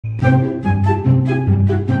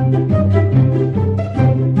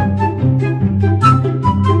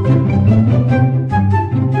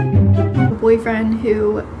Boyfriend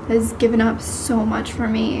who has given up so much for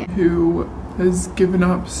me.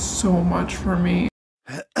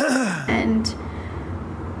 And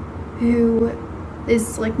who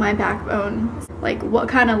is like my backbone. Like, what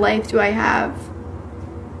kind of life do I have?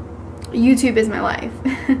 YouTube is my life.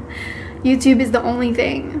 YouTube is the only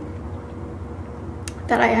thing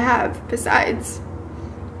that I have besides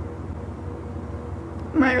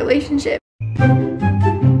my relationship.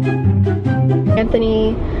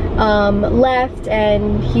 Anthony left,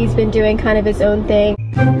 and he's been doing kind of his own thing.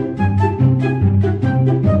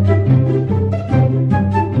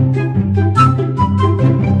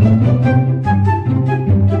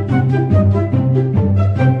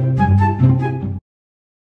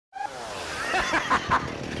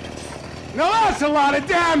 Now that's a lot of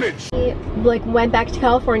damage! He like went back to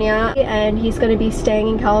California, and he's gonna be staying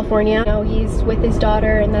in California. You know, he's with his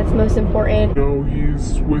daughter, and that's most important.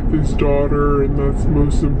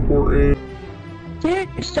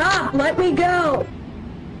 Stop! Let me go!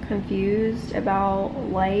 Confused about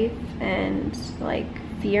life and like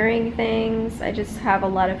fearing things. I just have a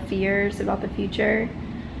lot of fears about the future.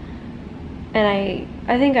 And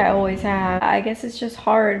I think I always have. I guess it's just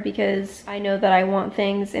hard because I know that I want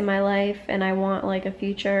things in my life and I want like a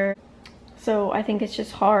future. So I think it's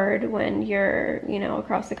just hard when you're, you know,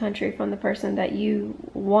 across the country from the person that you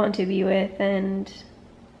want to be with, and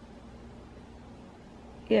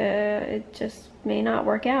yeah, it just may not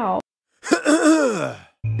work out.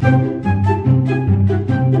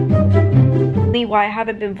 Why I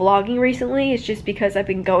haven't been vlogging recently is just because I've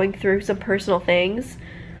been going through some personal things.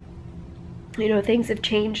 You know, things have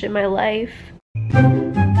changed in my life.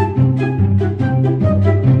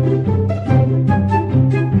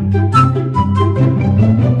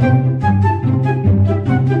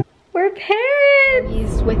 We're parents!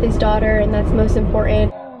 He's with his daughter, and that's most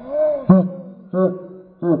important. Got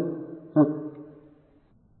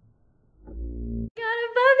a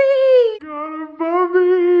puppy!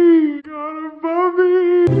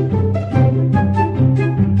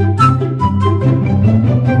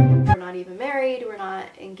 We're not even married, we're not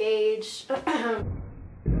engaged. Dream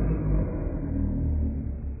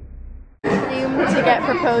to get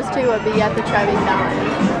proposed to would be at the Trevi Fountain.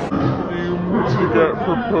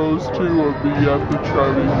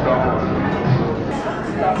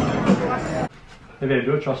 Hey babe,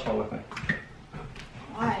 do a trust fall with me.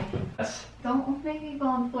 Why? Yes. Don't make me go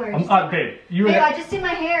on the floor. Babe, you Babe, I just did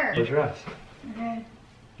my hair. Close your eyes. Okay.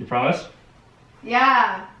 You promise?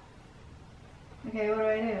 Yeah. Okay, what do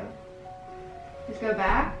I do? Just go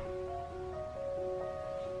back?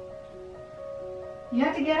 You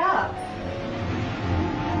have to get up.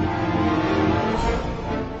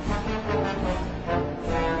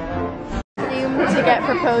 Dream to get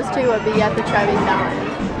proposed to would be at the Trevi Fountain.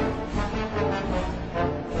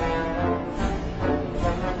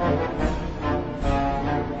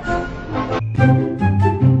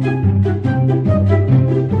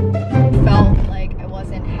 Felt like I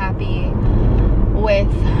wasn't happy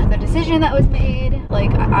with the decision that was made.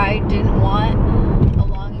 Like, I didn't want a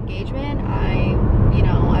long engagement.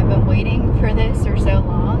 I've been waiting for this for so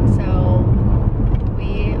long, so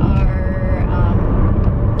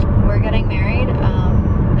we're getting married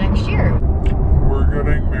next year.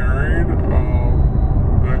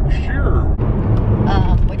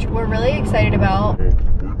 Which we're really excited about.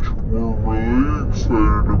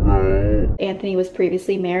 Anthony was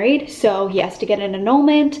previously married, so he has to get an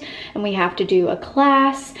annulment, and we have to do a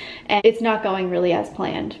class, and it's not going really as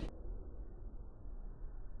planned.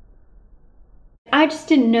 I just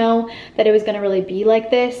didn't know that it was gonna really be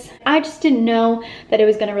like this.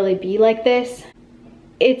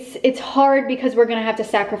 It's hard because we're gonna have to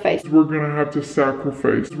sacrifice.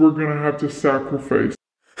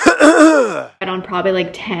 On probably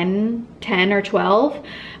like 10 or 12,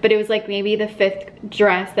 but it was like maybe the 5th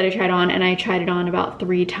dress that I tried on, and I tried it on about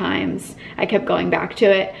 3 times. I kept going back to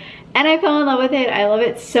it, and I fell in love with it. I love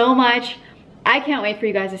it so much. I can't wait for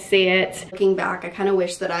you guys to see it. Looking back, I kind of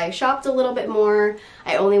wish that I shopped a little bit more.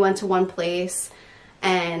 I only went to one place,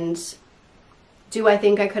 and do I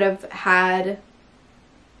think I could have had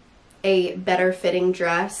a better fitting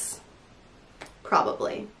dress?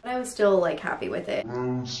 Probably. But I was still like happy with it.